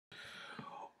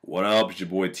What up? It's your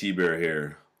boy T Bear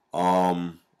here.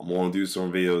 I'm gonna do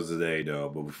some videos today though,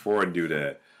 but before I do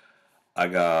that, I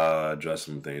gotta address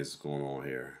some things going on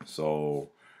here. So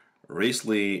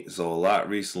a lot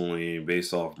recently,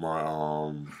 based off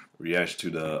my reaction to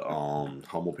the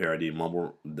Humble parody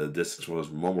mumble, the distance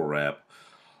was mumble rap.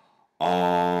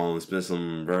 It's been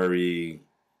some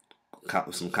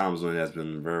comments on it that's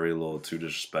been very little too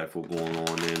disrespectful going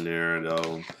on in there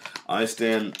though. I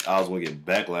understand I was gonna get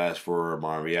backlash for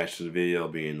my reaction to the video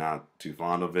being not too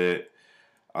fond of it.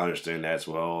 I understand that as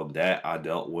well. That I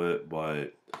dealt with,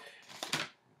 but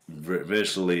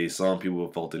eventually some people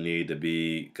felt the need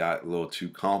to got a little too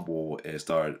comfortable and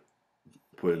started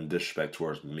putting disrespect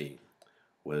towards me,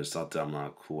 which is something I'm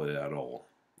not cool with at all.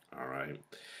 All right.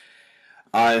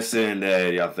 I understand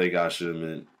that y'all think I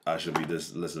should be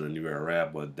listening to new era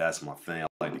rap, but that's my thing. I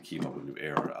like to keep up with new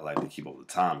era. I like to keep up with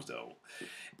the times though.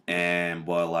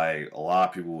 But like a lot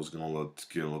of people was gonna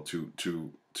get a little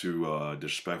too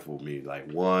disrespectful with me.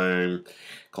 Like one,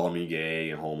 call me gay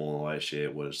and homo and all that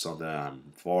shit, which is something I'm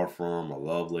far from. I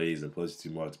love ladies and pussy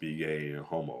too much to be gay and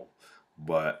homo,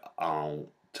 but I don't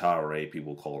tolerate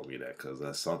people calling me that because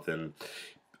that's something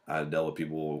I dealt with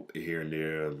people here and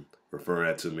there referring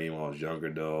that to me when I was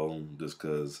younger though, just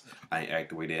because I ain't act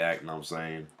the way they act. You know what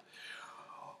I'm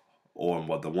saying?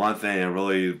 But the one thing that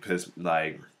really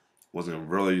wasn't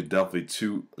really definitely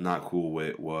too not cool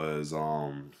with was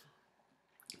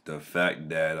the fact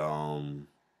that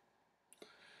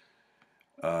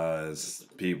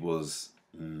people's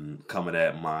coming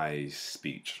at my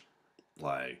speech.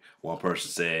 Like one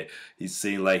person said, he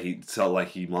seemed like he felt like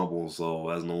he mumbled, so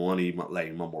as no one he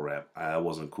like mumble rap. I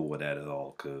wasn't cool with that at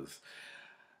all because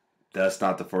that's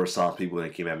not the first time people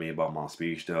that came at me about my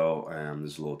speech though, and I'm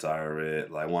just a little tired of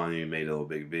it. Like one of you made a little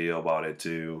big video about it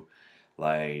too.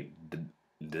 Like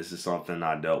this is something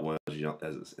I dealt with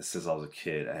since I was a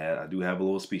kid. I do have a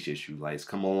little speech issue. Like it's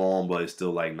come along, but it's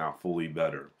still like not fully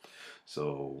better.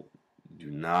 So do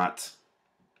not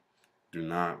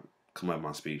come at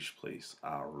my speech, please.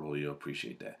 I really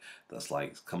appreciate that. That's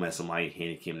like come at somebody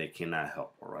handicapped that cannot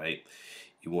help. All right,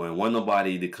 you wouldn't want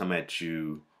nobody to come at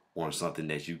you on something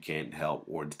that you can't help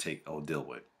or to take or deal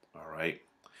with. All right.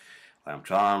 Like, I'm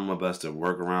trying my best to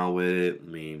work around with it. I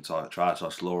mean, try to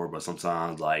talk slower, but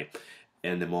sometimes like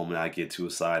in the moment I get too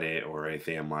excited or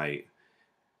anything, I might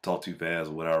talk too fast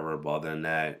or whatever. But other than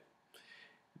that,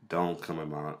 don't come at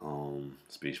my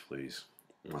speech, please.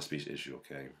 My speech issue,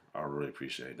 okay? I really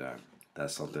appreciate that.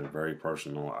 That's something very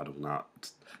personal. I do not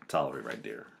tolerate right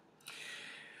there.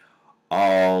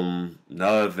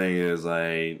 Another thing is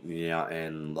like yeah,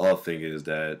 and the other thing is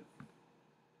that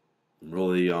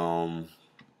really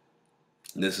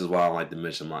this is why I like to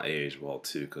mention my age well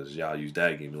too, because y'all use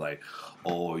that game like,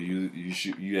 oh you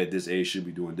at this age should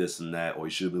be doing this and that, or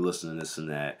you should be listening to this and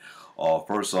that.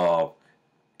 First off,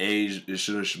 age it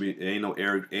should be there ain't no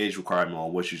age requirement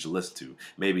on what you should listen to.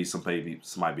 Maybe somebody be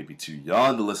too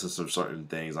young to listen to certain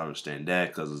things. I understand that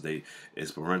because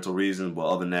it's parental reasons, but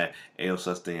other than that, ain't no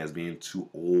such thing as being too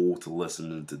old to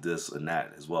listen to this and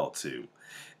that as well too.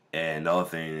 And the other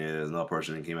thing is, another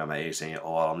person that came out my age saying,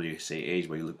 "Oh, I'm gonna say age,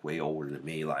 but you look way older than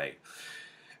me." Like,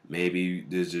 maybe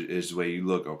this is the way you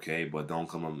look, okay, but don't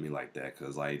come at me like that,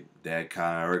 cause like that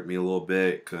kind of hurt me a little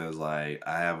bit, cause like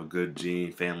I have a good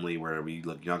gene family where we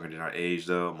look younger than our age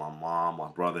though. My mom, my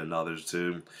brother, and others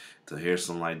too. To hear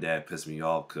something like that pissed me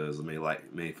off, cause it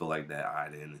made feel like that I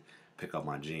didn't pick up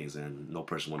my genes, and no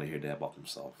person want to hear that about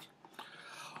themselves.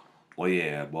 Well,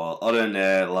 yeah. Well, other than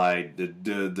that, like the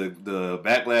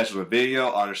backlash of the video,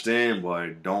 I understand,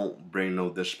 but don't bring no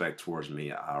disrespect towards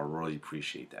me. I really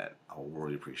appreciate that. I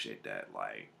really appreciate that.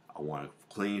 Like, I want a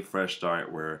clean, fresh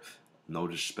start where no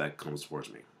disrespect comes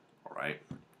towards me. All right.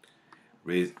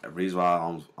 Reason why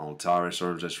I don't tolerate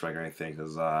certain disrespect or anything,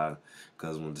 cause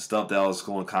when the stuff that was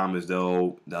going comments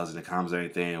though, that was in the comments or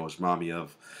anything, it was remind me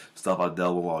of stuff I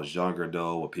dealt with when I was younger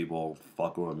though, with people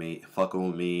fucking with me,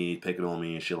 picking on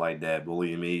me and shit like that,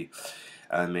 bullying me.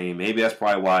 I mean, maybe that's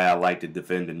probably why I like to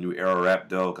defend the new era rap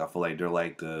though. 'Cause I feel like they're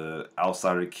like the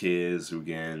outsider kids who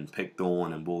getting picked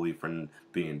on and bullied for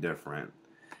being different.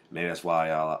 Maybe that's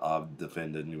why I'll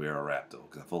defend the new era rap though,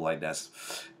 because I feel like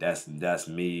that's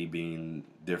me being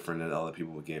different than other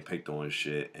people getting picked on and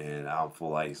shit, and I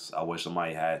feel like I wish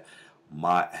somebody had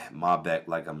my back,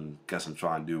 like I'm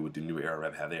trying to do with the new era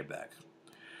rap, have their back.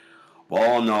 But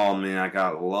all in all, man, I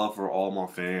got love for all my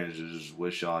fans. Just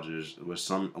wish y'all wish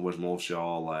most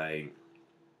y'all like,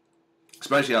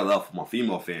 especially I love for my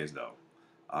female fans though.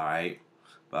 All right,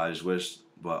 but I just wish.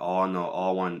 But all I know,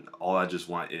 all I just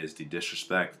want is the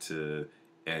disrespect to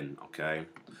end. Okay,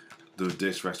 do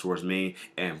disrespect towards me,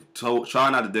 and try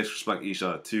not to disrespect each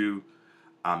other too.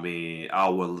 I mean, I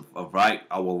will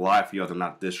lie for y'all to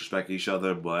not disrespect each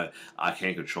other, but I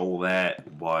can't control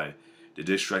that. But the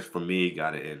disrespect for me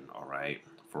got to end, all right,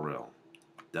 for real.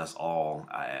 That's all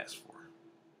I ask for.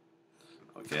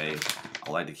 Okay, I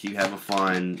like to keep having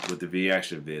fun with the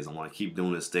reaction vids. I want to keep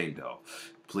doing this thing though.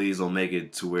 Please don't make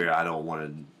it to where I don't want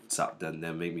to stop. That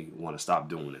make me want to stop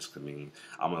doing this. I mean,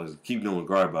 I'm gonna keep doing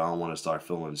guard, but I don't want to start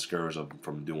feeling discouraged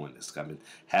from doing this. I've been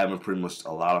having pretty much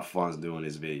a lot of fun doing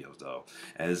these videos though,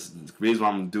 and it's the reason why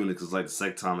I'm doing it because like the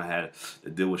second time I had to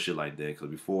deal with shit like that. Because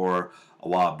before a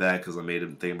while back, because I made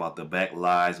him think about the Black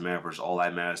Lives Matter versus All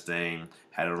Lives Matter thing.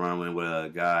 Had a run in with a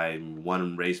guy,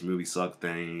 one race movie suck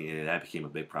thing, and that became a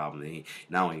big problem. And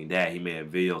not only that, he made a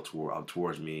video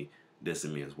towards me,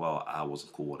 dissing me as well. I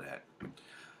wasn't cool with that.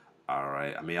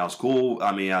 Alright, I mean, I was cool.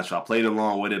 I mean, I played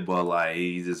along with it, but like,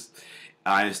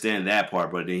 I understand that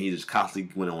part, but then he just constantly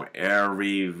went on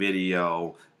every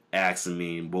video asking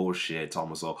me bullshit, talking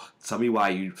about, so tell me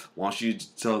why don't you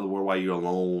tell the world why you're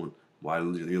alone, why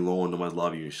you're alone, no one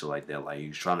loves you and shit like that. Like,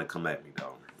 he's trying to come at me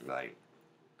though. Like,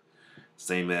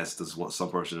 same as this one,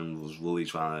 some person was really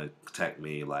trying to attack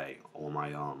me like on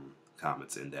my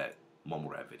comments in that mumble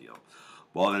rap video.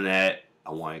 But other than that, I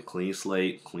want a clean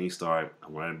slate, clean start. I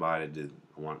want everybody to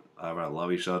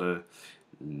love each other.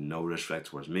 No disrespect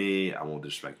towards me. I won't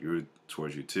disrespect you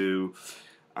towards you too.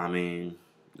 I mean,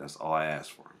 that's all I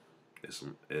ask for.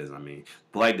 I mean,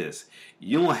 but like this,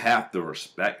 you don't have to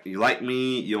respect. You like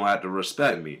me, you don't have to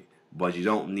respect me, but you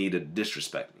don't need to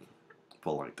disrespect me.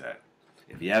 Put it like that.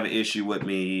 If you have an issue with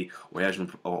me, or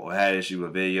had an issue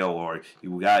with a video, or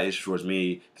you got an issue towards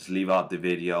me, just leave out the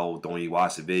video. Don't even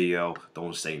watch the video.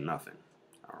 Don't say nothing.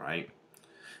 All right.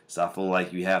 So I feel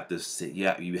like you have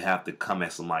to come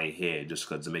at somebody's head just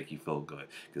because to make you feel good.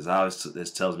 Because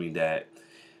this tells me that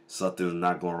something's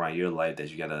not going right in your life, that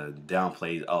you gotta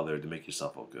downplay the other to make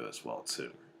yourself feel good as well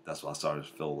too. That's what I started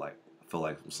to feel like. I feel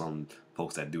like some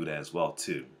folks that do that as well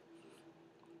too.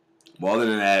 But other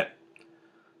than that,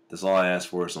 that's all I ask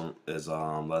for is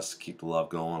let's keep the love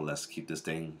going. Let's keep this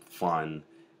thing fun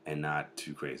and not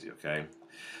too crazy, okay?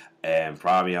 And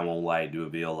probably I won't do a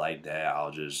video like that.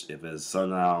 I'll just, if it's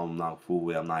something I'm not cool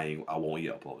with, I won't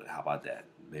even upload it. How about that?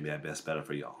 Maybe that's better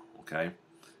for y'all, okay?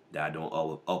 That I don't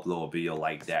upload a video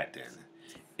like that then.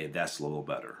 If that's a little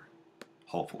better.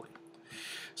 Hopefully.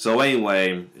 So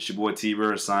anyway, it's your boy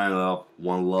T-Bird signing up.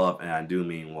 One love, and I do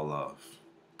mean one love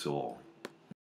to all.